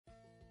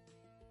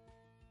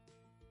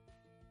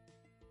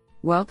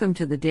Welcome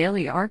to the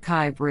Daily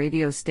Archive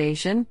radio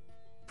station,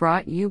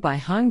 brought you by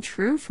Hung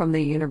Tru from the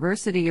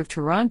University of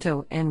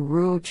Toronto and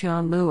Ruo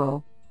Chan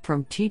Luo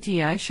from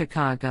TTI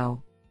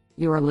Chicago.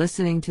 You are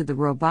listening to the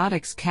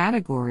robotics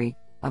category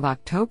of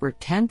October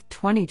 10,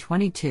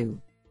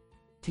 2022.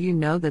 Do you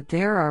know that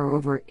there are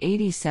over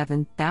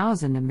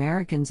 87,000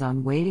 Americans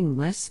on waiting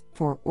lists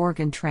for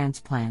organ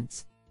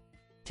transplants?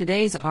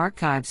 Today's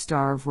archive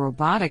star of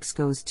robotics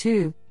goes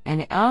to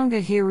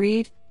Anga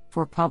Hirid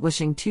for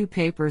publishing 2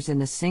 papers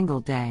in a single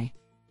day.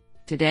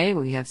 Today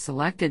we have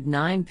selected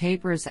 9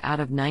 papers out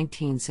of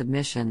 19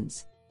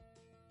 submissions.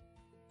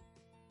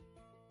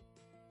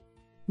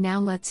 Now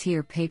let's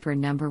hear paper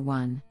number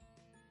 1.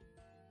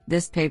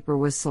 This paper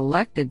was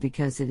selected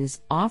because it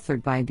is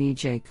authored by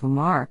Vijay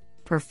Kumar,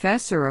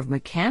 Professor of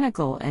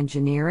Mechanical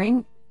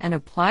Engineering and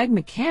Applied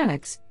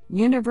Mechanics,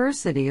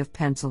 University of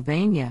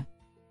Pennsylvania.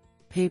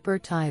 Paper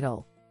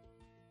title: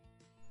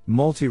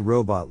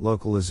 Multi-robot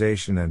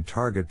localization and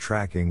target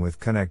tracking with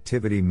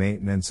connectivity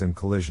maintenance and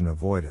collision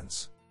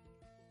avoidance.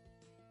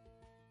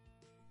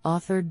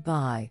 Authored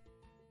by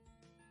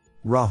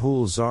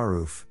Rahul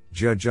Zaruf,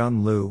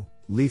 Jiajun Liu,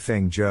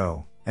 Lifeng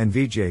Zhou, and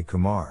Vijay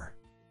Kumar.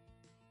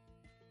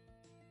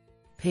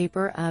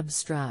 Paper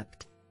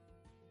abstract: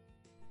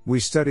 We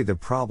study the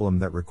problem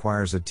that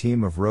requires a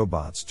team of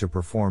robots to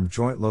perform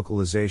joint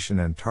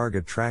localization and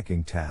target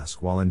tracking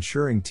tasks while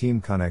ensuring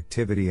team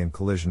connectivity and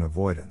collision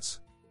avoidance.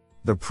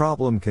 The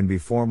problem can be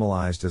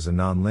formalized as a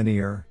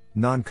nonlinear,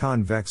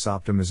 non-convex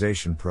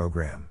optimization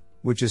program,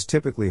 which is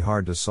typically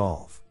hard to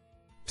solve.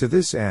 To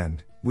this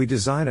end, we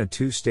design a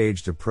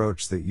 2-staged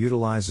approach that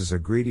utilizes a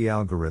greedy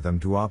algorithm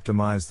to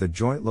optimize the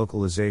joint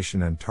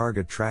localization and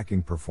target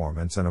tracking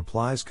performance and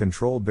applies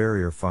control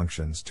barrier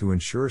functions to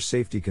ensure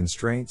safety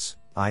constraints,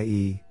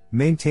 i.e.,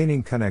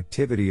 maintaining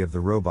connectivity of the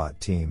robot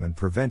team and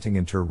preventing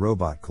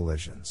inter-robot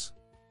collisions.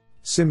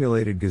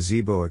 Simulated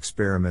gazebo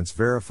experiments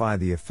verify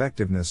the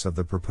effectiveness of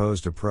the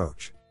proposed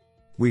approach.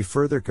 We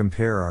further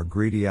compare our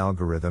greedy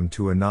algorithm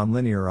to a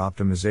nonlinear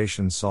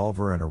optimization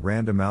solver and a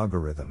random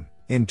algorithm,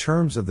 in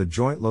terms of the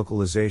joint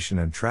localization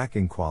and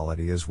tracking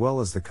quality as well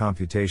as the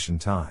computation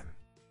time.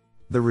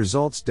 The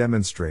results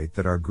demonstrate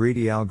that our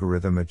greedy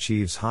algorithm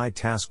achieves high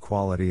task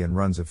quality and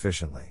runs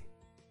efficiently.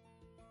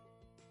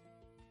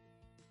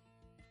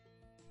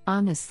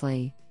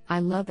 Honestly, I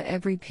love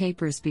every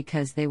papers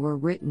because they were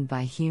written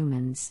by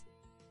humans.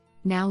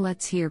 Now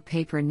let's hear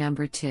paper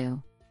number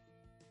 2.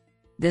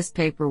 This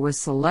paper was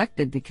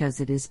selected because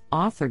it is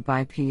authored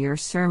by Pierre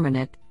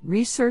Sermonnet,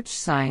 research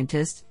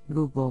scientist,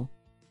 Google.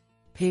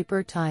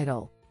 Paper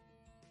title: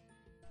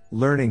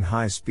 Learning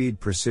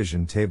high-speed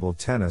precision table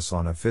tennis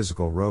on a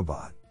physical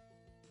robot.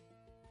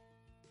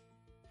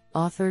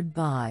 Authored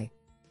by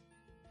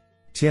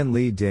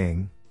Tianli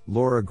Ding,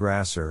 Laura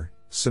Grasser,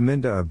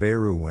 Saminda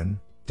Aberuwan,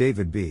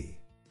 David B.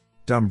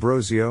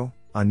 D'Ambrosio,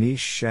 Anish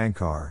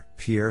Shankar,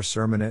 Pierre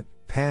Sermonnet,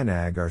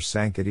 Panag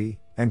Arsankety,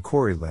 and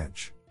Corey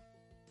Lynch.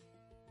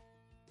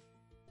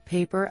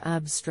 Paper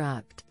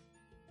abstract: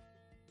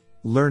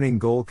 Learning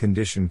goal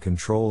condition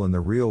control in the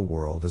real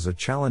world is a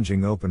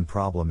challenging open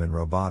problem in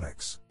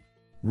robotics.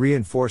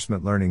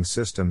 Reinforcement learning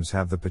systems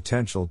have the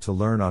potential to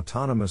learn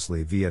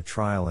autonomously via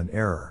trial and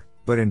error,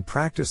 but in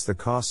practice the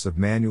costs of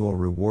manual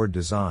reward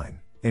design,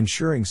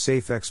 ensuring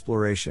safe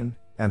exploration,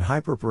 and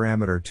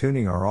hyperparameter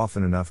tuning are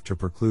often enough to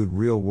preclude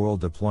real-world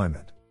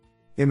deployment.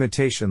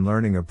 Imitation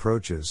learning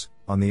approaches,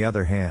 on the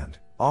other hand,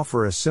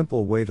 offer a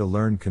simple way to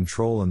learn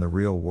control in the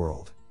real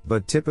world,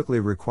 but typically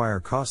require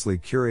costly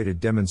curated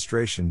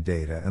demonstration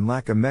data and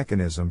lack a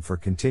mechanism for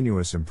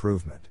continuous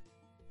improvement.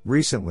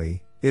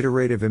 Recently,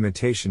 iterative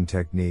imitation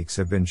techniques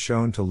have been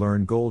shown to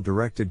learn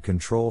goal-directed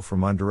control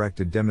from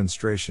undirected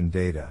demonstration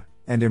data,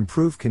 and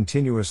improve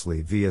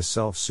continuously via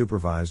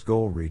self-supervised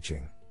goal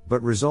reaching,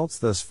 but results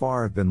thus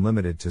far have been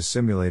limited to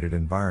simulated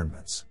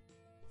environments.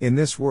 In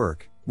this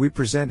work, we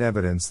present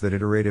evidence that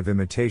iterative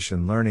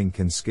imitation learning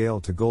can scale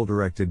to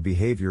goal-directed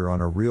behavior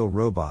on a real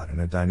robot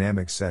in a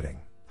dynamic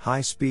setting.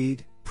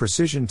 High-speed,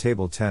 precision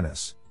table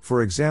tennis,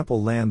 for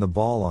example, land the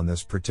ball on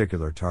this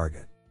particular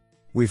target.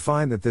 We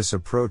find that this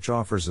approach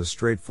offers a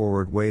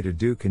straightforward way to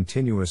do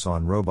continuous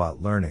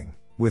on-robot learning,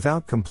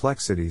 without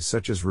complexities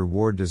such as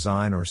reward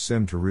design or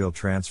sim-to-real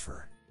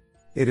transfer.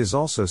 It is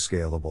also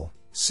scalable,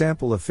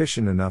 sample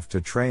efficient enough to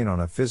train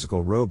on a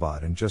physical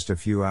robot in just a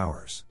few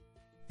hours.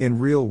 In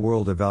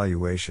real-world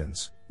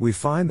evaluations, we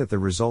find that the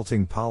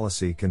resulting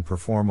policy can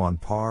perform on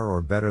par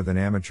or better than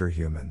amateur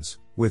humans,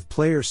 with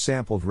players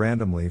sampled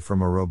randomly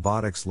from a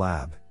robotics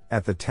lab,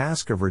 at the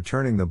task of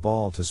returning the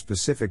ball to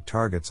specific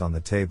targets on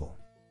the table.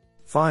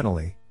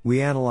 Finally,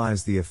 we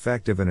analyze the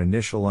effect of an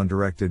initial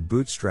undirected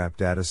bootstrap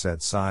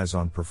dataset size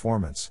on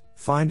performance,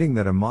 finding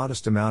that a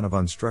modest amount of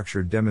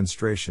unstructured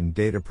demonstration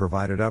data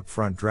provided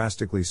upfront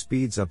drastically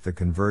speeds up the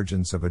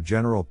convergence of a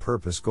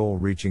general-purpose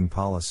goal-reaching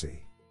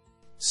policy.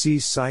 See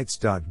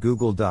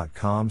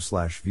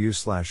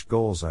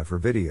sites.google.com/view/goalseye for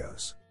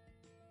videos.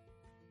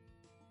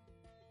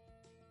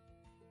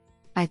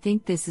 I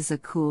think this is a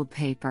cool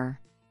paper.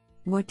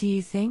 What do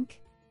you think?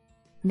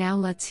 Now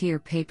let's hear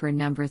paper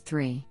number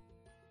 3.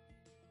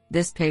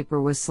 This paper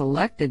was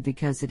selected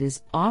because it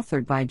is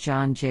authored by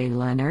John J.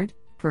 Leonard,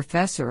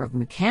 Professor of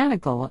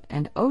Mechanical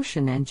and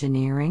Ocean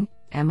Engineering,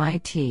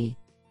 MIT.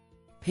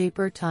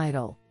 Paper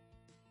title: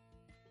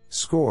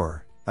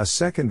 SCORE, a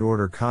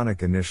second-order conic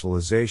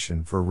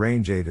initialization for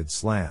range-aided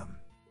SLAM.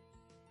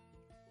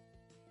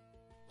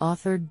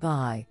 Authored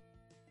by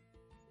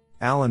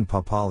Alan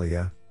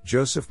Papalia,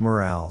 Joseph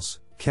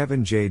Morales,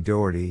 Kevin J.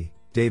 Doherty,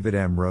 David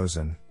M.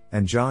 Rosen,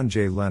 and John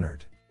J.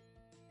 Leonard.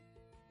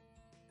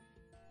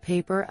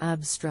 Paper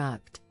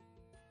abstract: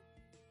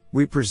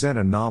 We present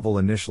a novel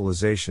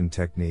initialization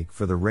technique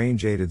for the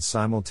range-aided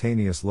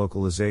simultaneous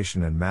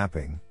localization and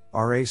mapping,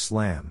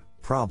 RA-SLAM,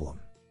 problem.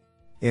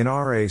 In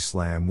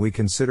RA-SLAM we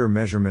consider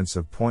measurements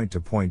of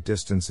point-to-point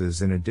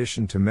distances in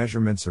addition to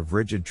measurements of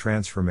rigid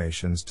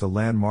transformations to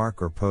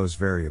landmark or pose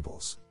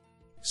variables.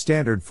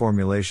 Standard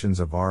formulations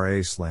of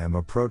RA-SLAM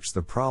approach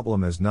the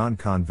problem as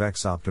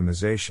non-convex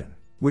optimization,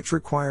 which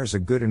requires a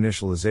good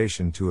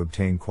initialization to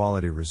obtain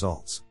quality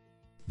results.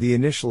 The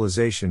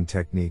initialization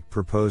technique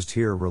proposed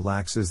here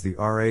relaxes the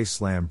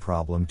RA-SLAM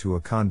problem to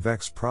a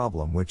convex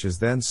problem which is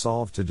then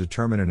solved to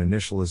determine an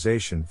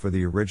initialization for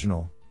the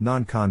original,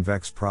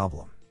 non-convex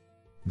problem.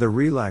 The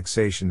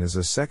relaxation is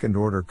a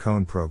second-order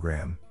cone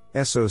program,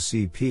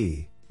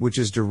 SOCP, which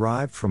is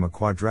derived from a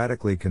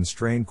quadratically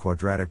constrained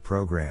quadratic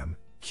program,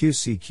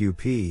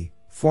 QCQP,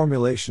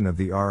 formulation of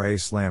the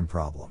RA-SLAM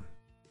problem.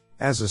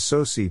 As a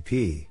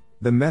SOCP,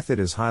 the method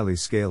is highly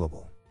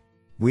scalable.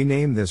 We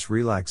name this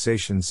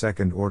relaxation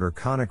second-order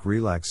conic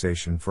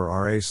relaxation for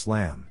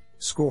RA-SLAM,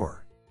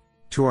 SCORE.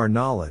 To our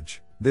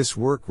knowledge, this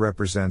work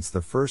represents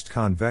the first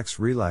convex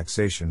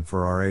relaxation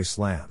for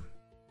RA-SLAM.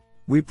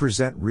 We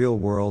present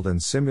real-world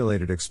and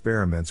simulated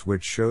experiments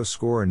which show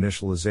SCORE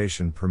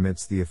initialization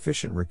permits the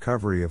efficient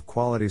recovery of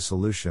quality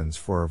solutions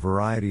for a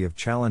variety of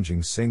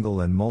challenging single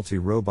and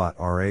multi-robot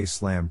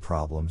RA-SLAM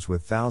problems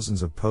with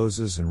thousands of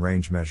poses and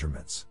range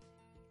measurements.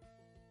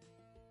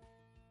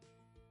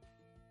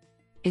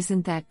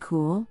 Isn't that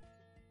cool?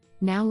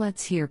 Now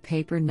let's hear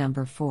paper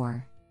number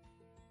 4.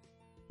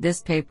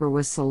 This paper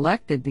was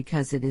selected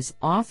because it is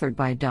authored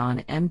by Don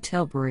M.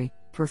 Tilbury,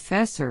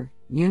 Professor,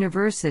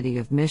 University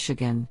of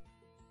Michigan.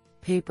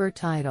 Paper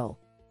title: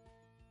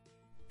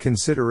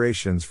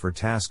 Considerations for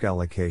task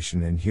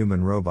allocation in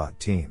human-robot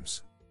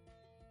teams.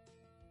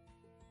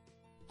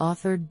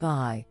 Authored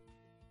by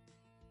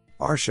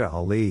Arsha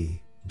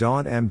Ali,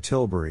 Don M.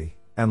 Tilbury,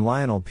 and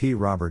Lionel P.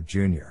 Robert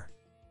Jr.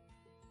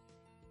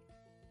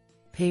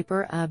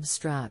 Paper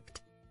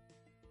abstract: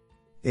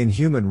 In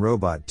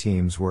human-robot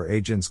teams where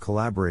agents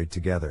collaborate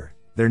together,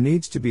 there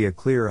needs to be a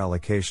clear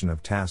allocation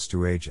of tasks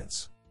to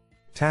agents.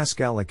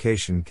 Task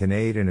allocation can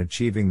aid in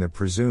achieving the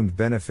presumed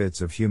benefits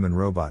of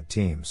human-robot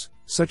teams,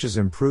 such as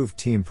improved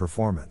team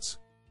performance.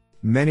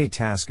 Many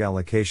task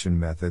allocation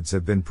methods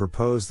have been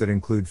proposed that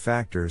include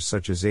factors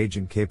such as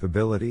agent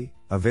capability,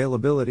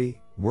 availability,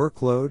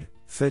 workload,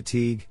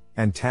 fatigue,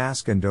 and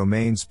task and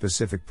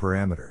domain-specific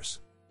parameters.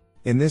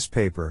 In this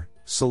paper,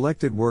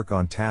 selected work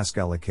on task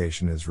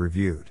allocation is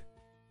reviewed.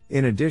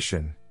 In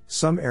addition,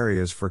 some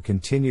areas for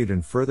continued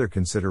and further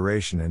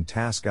consideration in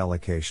task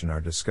allocation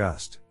are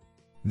discussed.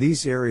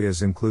 These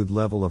areas include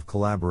level of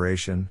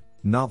collaboration,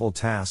 novel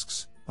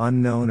tasks,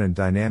 unknown and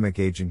dynamic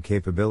agent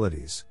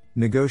capabilities,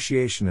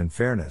 negotiation and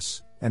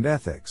fairness, and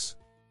ethics.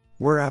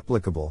 Where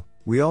applicable,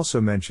 we also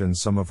mention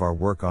some of our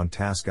work on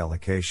task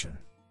allocation.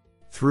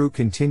 Through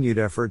continued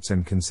efforts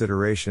and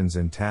considerations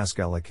in task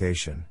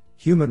allocation,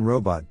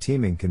 human-robot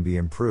teaming can be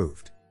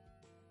improved.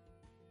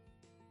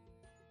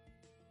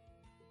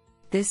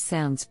 This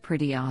sounds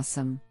pretty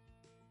awesome.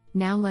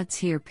 Now let's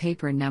hear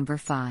paper number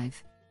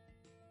 5.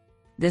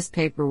 This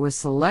paper was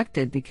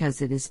selected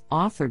because it is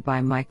authored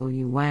by Michael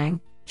Yu Wang,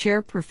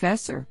 Chair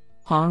Professor,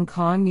 Hong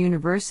Kong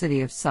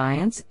University of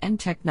Science and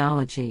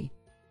Technology.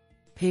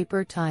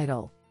 Paper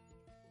title: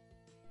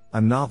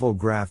 A novel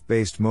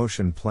graph-based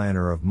motion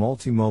planner of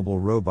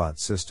multimobile robot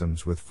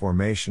systems with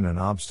formation and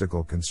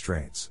obstacle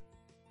constraints.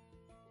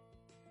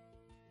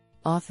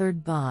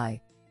 Authored by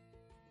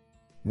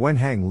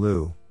Wenhang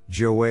Liu,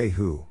 Jiawei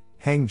Hu,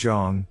 Heng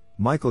Zhang,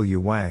 Michael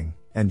Yu Wang,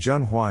 and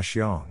Junhua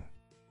Xiong.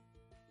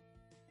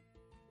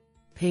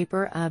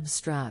 Paper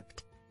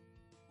abstract: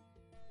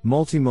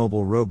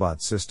 Multimobile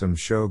robot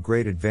systems show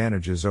great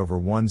advantages over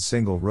one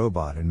single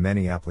robot in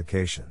many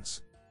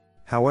applications.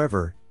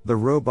 However, the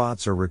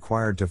robots are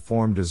required to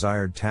form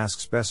desired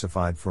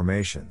task-specified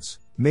formations,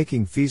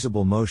 making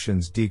feasible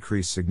motions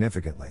decrease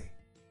significantly.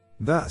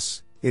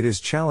 Thus, it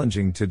is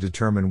challenging to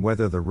determine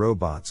whether the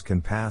robots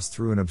can pass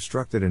through an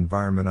obstructed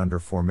environment under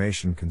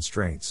formation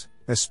constraints,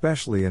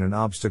 especially in an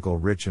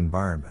obstacle-rich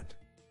environment.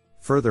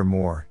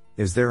 Furthermore,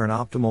 is there an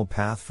optimal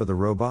path for the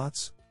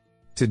robots?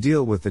 To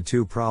deal with the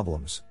two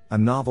problems, a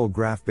novel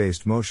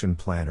graph-based motion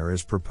planner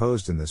is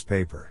proposed in this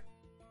paper.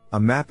 A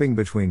mapping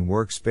between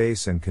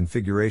workspace and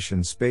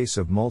configuration space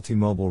of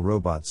multimobile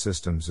robot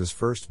systems is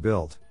first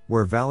built,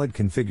 where valid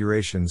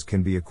configurations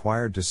can be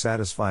acquired to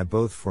satisfy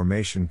both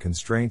formation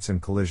constraints and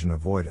collision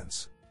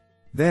avoidance.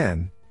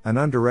 Then, an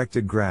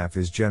undirected graph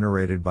is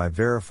generated by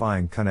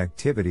verifying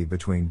connectivity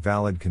between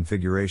valid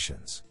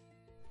configurations.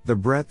 The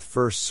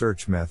breadth-first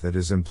search method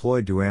is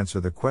employed to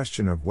answer the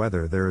question of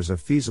whether there is a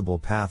feasible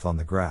path on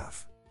the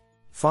graph.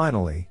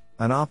 Finally,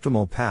 an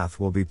optimal path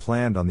will be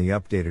planned on the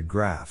updated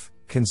graph,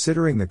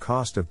 considering the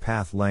cost of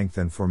path length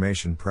and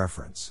formation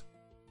preference.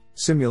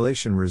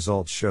 Simulation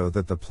results show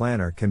that the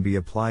planner can be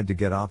applied to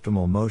get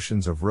optimal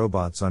motions of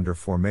robots under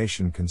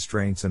formation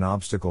constraints and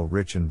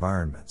obstacle-rich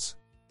environments.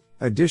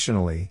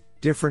 Additionally,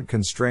 different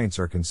constraints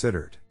are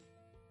considered.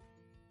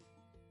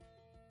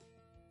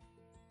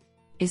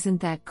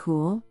 Isn't that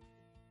cool?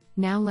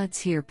 Now let's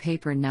hear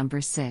paper number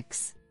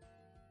 6.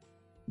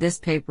 This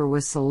paper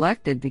was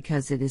selected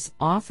because it is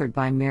authored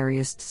by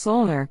Marius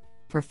Zollner,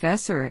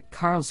 professor at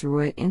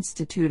Karlsruhe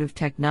Institute of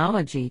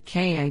Technology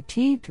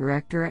KIT,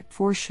 director at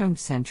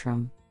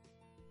Forschungszentrum.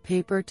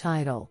 Paper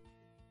title: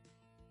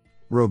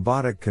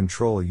 Robotic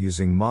Control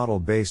Using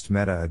Model-Based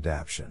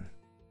Meta-Adaptation.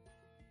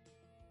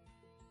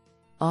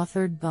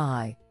 Authored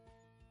by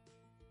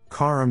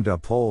Karim de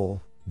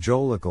Pol,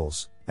 Joel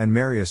Eccles, and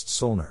Marius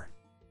Zollner.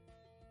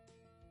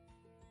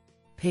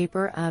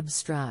 Paper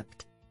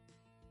abstract: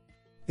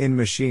 In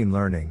machine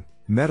learning,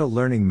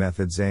 meta-learning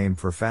methods aim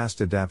for fast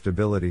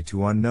adaptability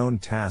to unknown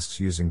tasks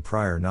using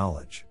prior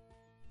knowledge.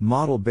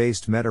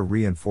 Model-based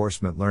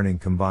meta-reinforcement learning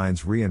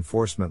combines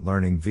reinforcement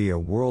learning via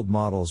world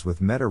models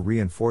with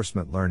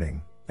meta-reinforcement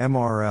learning,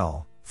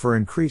 MRL, for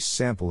increased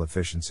sample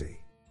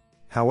efficiency.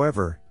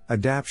 However,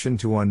 adaptation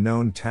to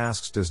unknown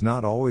tasks does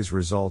not always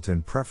result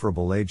in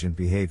preferable agent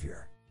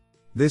behavior.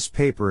 This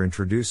paper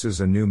introduces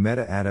a new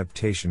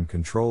meta-adaptation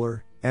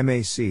controller,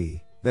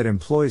 MAC, that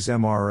employs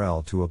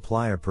MRL to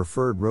apply a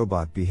preferred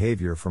robot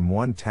behavior from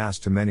one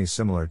task to many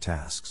similar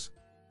tasks.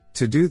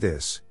 To do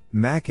this,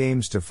 MAC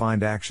aims to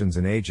find actions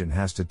an agent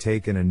has to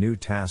take in a new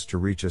task to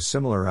reach a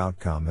similar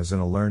outcome as in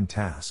a learned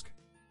task.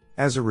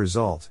 As a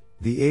result,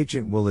 the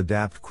agent will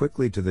adapt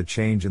quickly to the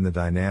change in the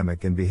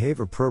dynamic and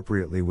behave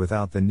appropriately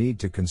without the need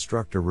to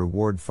construct a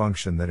reward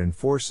function that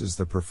enforces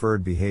the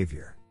preferred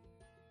behavior.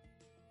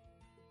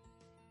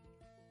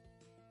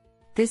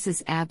 This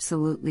is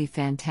absolutely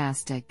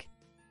fantastic.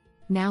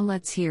 Now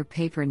let's hear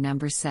paper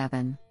number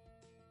 7.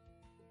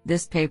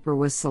 This paper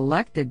was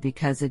selected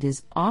because it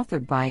is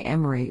authored by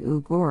Emre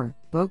Ugur,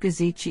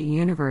 Bogazici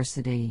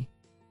University.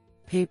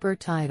 Paper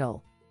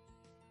title: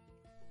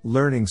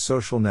 Learning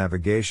Social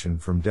Navigation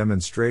from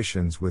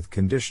Demonstrations with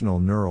Conditional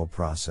Neural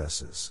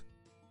Processes.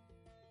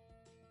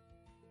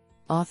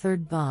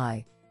 Authored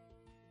by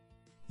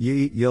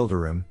Yiğit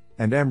Yildirim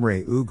and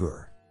Emre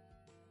Ugur.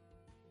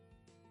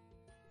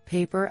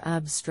 Paper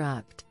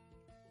abstract: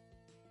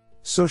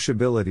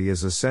 Sociability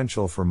is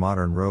essential for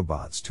modern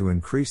robots to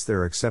increase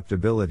their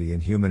acceptability in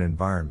human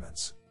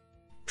environments.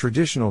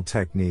 Traditional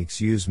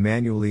techniques use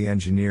manually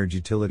engineered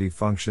utility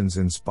functions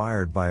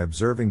inspired by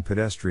observing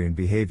pedestrian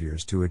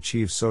behaviors to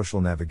achieve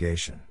social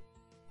navigation.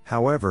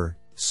 However,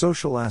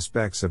 social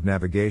aspects of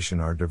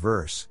navigation are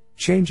diverse,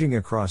 changing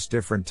across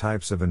different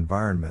types of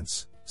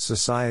environments,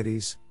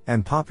 societies,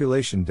 and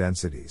population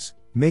densities,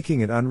 making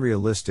it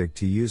unrealistic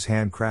to use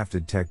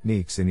handcrafted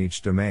techniques in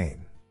each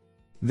domain.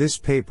 This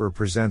paper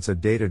presents a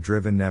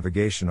data-driven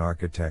navigation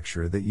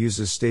architecture that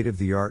uses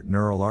state-of-the-art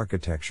neural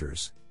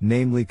architectures,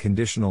 namely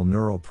conditional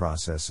neural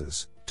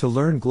processes, to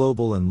learn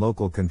global and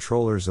local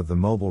controllers of the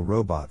mobile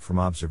robot from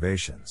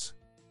observations.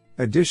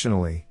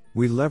 Additionally,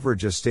 we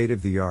leverage a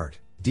state-of-the-art,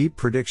 deep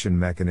prediction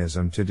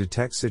mechanism to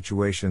detect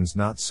situations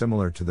not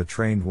similar to the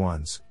trained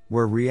ones,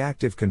 where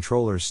reactive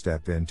controllers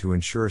step in to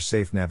ensure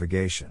safe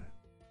navigation.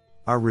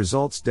 Our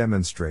results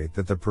demonstrate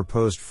that the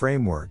proposed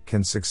framework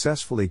can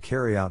successfully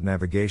carry out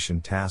navigation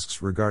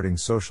tasks regarding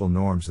social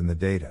norms in the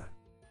data.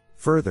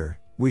 Further,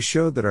 we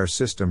showed that our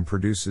system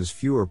produces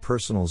fewer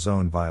personal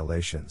zone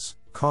violations,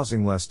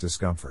 causing less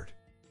discomfort.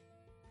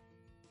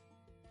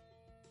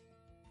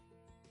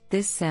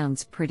 This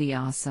sounds pretty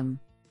awesome.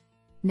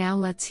 Now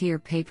let's hear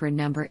paper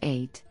number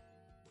 8.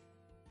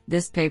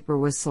 This paper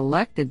was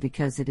selected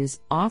because it is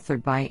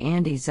authored by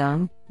Andy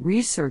Zhang,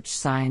 research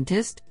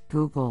scientist,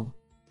 Google.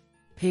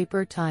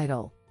 Paper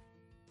title: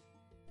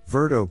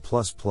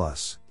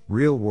 Verto++,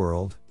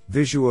 Real-World,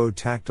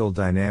 Visuo-Tactile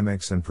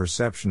Dynamics and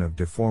Perception of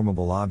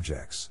Deformable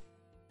Objects.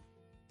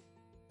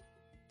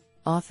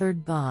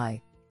 Authored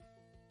by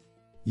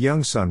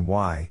Youngsun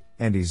Y,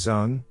 Andy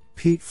Zhang,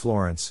 Pete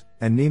Florence,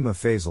 and Nima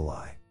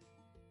Fazeli.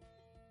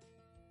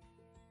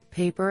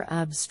 Paper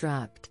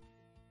abstract: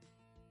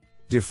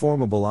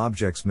 Deformable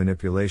objects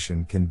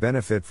manipulation can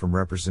benefit from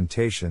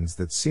representations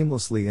that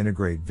seamlessly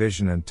integrate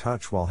vision and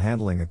touch while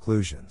handling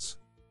occlusions.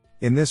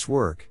 In this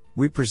work,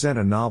 we present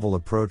a novel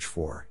approach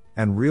for,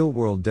 and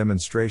real-world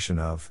demonstration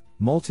of,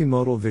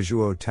 multimodal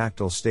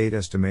visuo-tactile state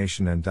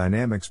estimation and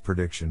dynamics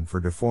prediction for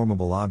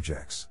deformable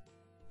objects.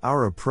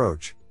 Our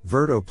approach,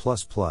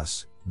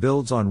 Verto++,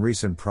 builds on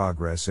recent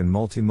progress in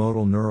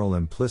multimodal neural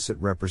implicit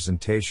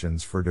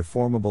representations for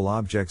deformable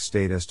object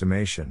state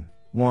estimation,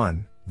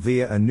 1,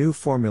 via a new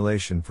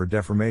formulation for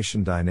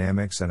deformation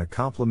dynamics and a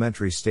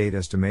complementary state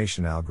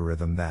estimation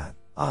algorithm that,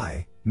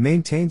 I,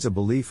 maintains a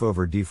belief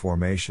over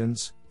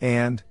deformations,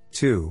 And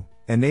 2.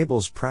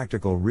 Enables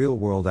practical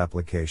real-world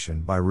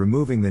application by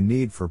removing the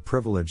need for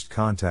privileged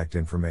contact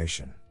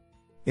information.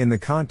 In the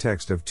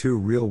context of 2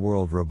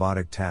 real-world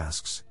robotic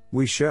tasks,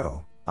 we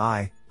show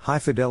I.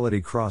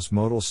 High-fidelity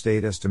cross-modal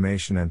state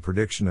estimation and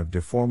prediction of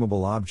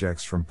deformable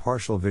objects from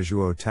partial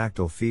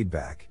visuo-tactile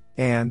feedback,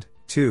 and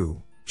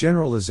 2.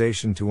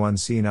 Generalization to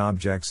unseen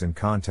objects and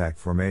contact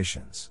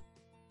formations.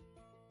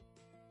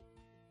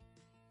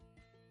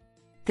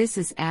 This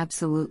is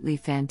absolutely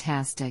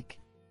fantastic.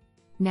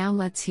 Now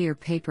let's hear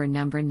paper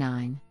number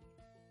 9.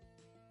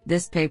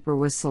 This paper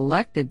was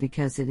selected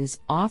because it is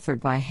authored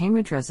by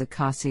Heimdreza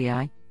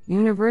Kasai,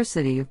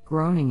 University of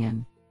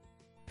Groningen.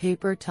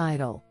 Paper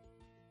title: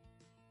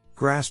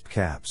 Grasp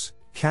Caps.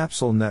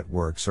 Capsule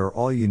networks are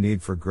all you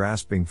need for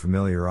grasping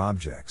familiar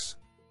objects.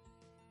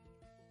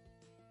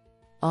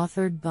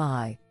 Authored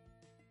by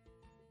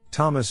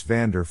Thomas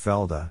van der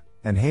Velde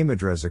and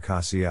Heimdreza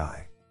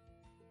Kasai.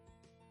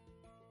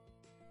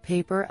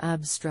 Paper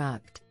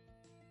abstract: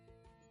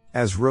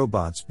 As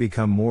robots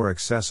become more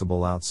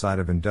accessible outside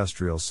of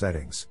industrial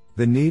settings,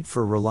 the need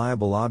for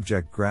reliable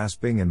object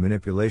grasping and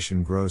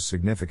manipulation grows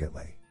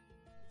significantly.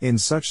 In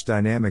such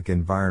dynamic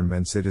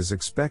environments, it is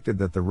expected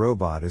that the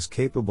robot is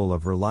capable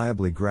of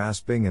reliably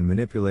grasping and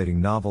manipulating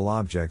novel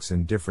objects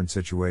in different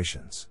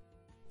situations.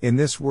 In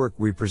this work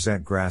we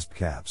present Grasp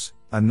Caps,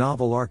 a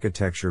novel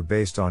architecture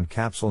based on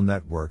capsule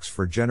networks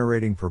for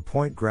generating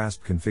per-point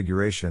grasp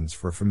configurations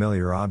for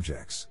familiar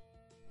objects.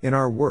 In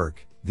our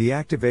work, the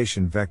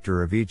activation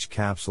vector of each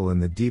capsule in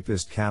the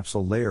deepest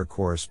capsule layer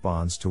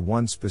corresponds to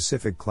one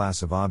specific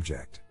class of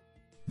object.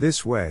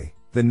 This way,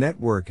 the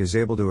network is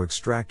able to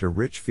extract a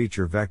rich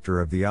feature vector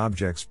of the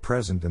objects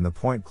present in the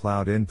point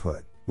cloud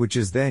input, which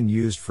is then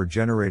used for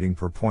generating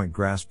per-point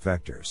grasp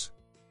vectors.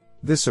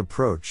 This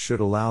approach should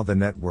allow the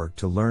network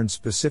to learn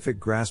specific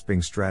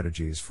grasping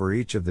strategies for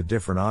each of the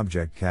different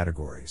object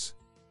categories.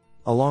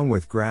 Along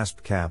with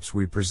Grasp Caps,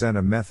 we present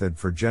a method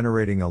for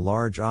generating a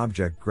large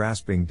object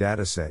grasping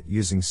dataset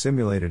using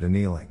simulated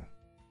annealing.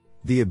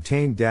 The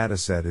obtained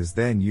dataset is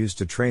then used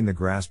to train the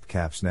Grasp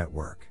Caps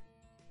network.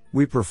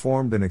 We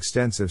performed an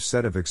extensive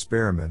set of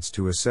experiments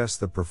to assess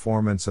the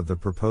performance of the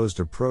proposed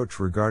approach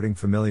regarding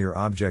familiar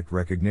object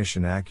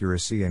recognition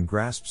accuracy and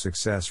grasp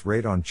success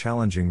rate on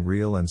challenging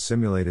real and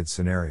simulated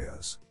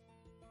scenarios.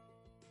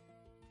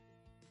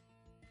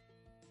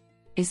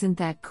 Isn't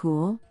that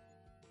cool?